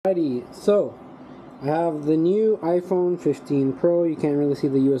Alrighty, so I have the new iPhone 15 Pro. You can't really see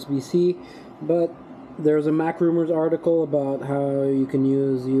the USB-C, but there's a Mac Rumors article about how you can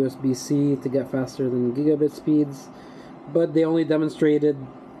use USB-C to get faster than gigabit speeds, but they only demonstrated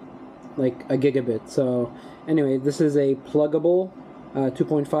like a gigabit. So anyway, this is a pluggable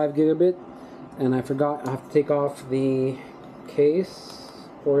 2.5 gigabit, and I forgot I have to take off the case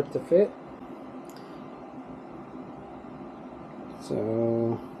for it to fit.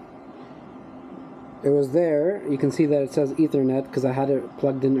 So it was there. You can see that it says Ethernet because I had it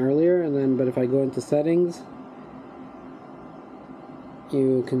plugged in earlier, and then but if I go into settings,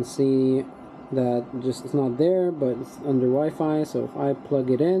 you can see that just it's not there, but it's under Wi-Fi. So if I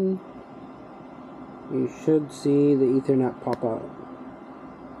plug it in, you should see the Ethernet pop out.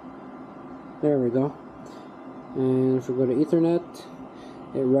 There we go. And if we go to Ethernet,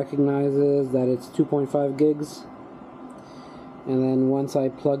 it recognizes that it's 2.5 gigs. And then once I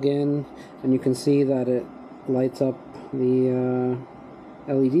plug in, and you can see that it lights up the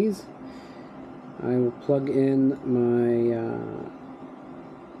LEDs, I will plug in my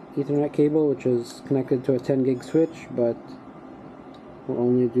Ethernet cable, which is connected to a 10 gig switch, but will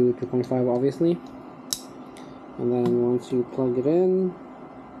only do 2.5 obviously. And then once you plug it in,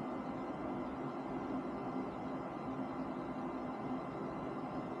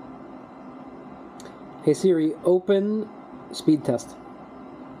 hey Siri, open speed test.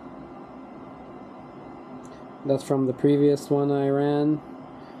 That's from the previous one I ran,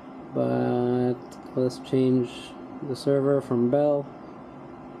 but let's change the server from Bell.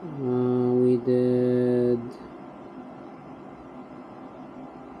 We did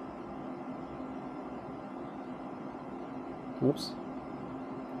oops,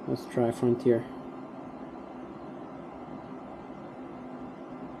 let's try Frontier.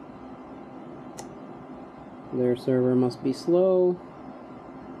 Their server must be slow.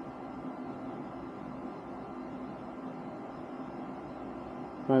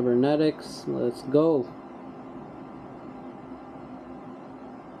 Cybernetics, let's go.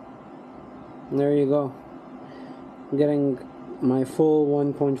 And there you go. I'm getting my full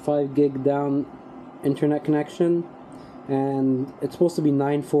 1.5 gig down internet connection, and it's supposed to be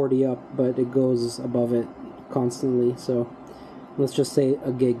 940 up, but it goes above it constantly, so let's just say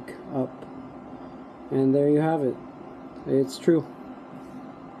a gig up. And there you have it. It's true.